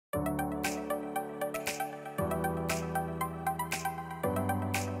You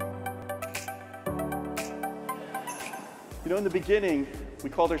know, in the beginning, we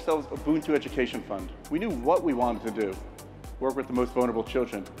called ourselves Ubuntu Education Fund. We knew what we wanted to do, work with the most vulnerable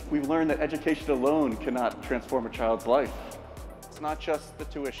children. We've learned that education alone cannot transform a child's life. It's not just the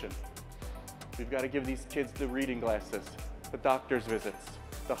tuition. We've got to give these kids the reading glasses, the doctor's visits,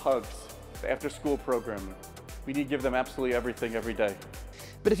 the hugs, the after-school program. We need to give them absolutely everything every day.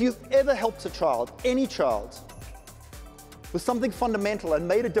 But if you've ever helped a child, any child, with something fundamental and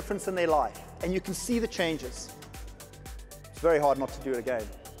made a difference in their life, and you can see the changes, it's very hard not to do it again.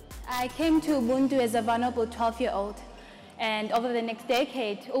 I came to Ubuntu as a vulnerable 12-year-old, and over the next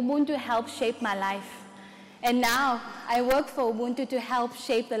decade, Ubuntu helped shape my life. And now, I work for Ubuntu to help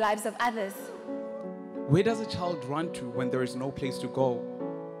shape the lives of others. Where does a child run to when there is no place to go?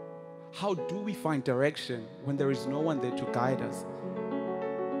 How do we find direction when there is no one there to guide us?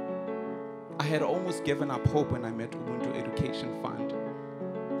 I had almost given up hope when I met Ubuntu Education Fund.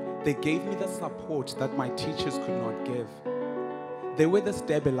 They gave me the support that my teachers could not give. They were the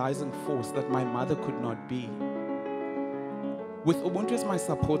stabilizing force that my mother could not be. With Ubuntu as my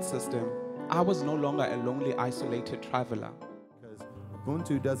support system, I was no longer a lonely, isolated traveler. Because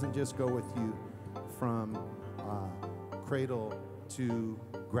Ubuntu doesn't just go with you from cradle to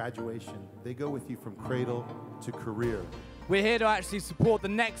graduation. They go with you from cradle to career. We're here to actually support the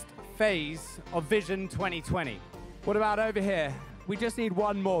next phase of Vision 2020. What about over here? We just need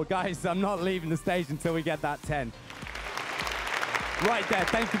one more. Guys, I'm not leaving the stage until we get that 10. Right there,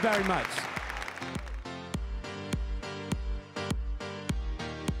 thank you very much.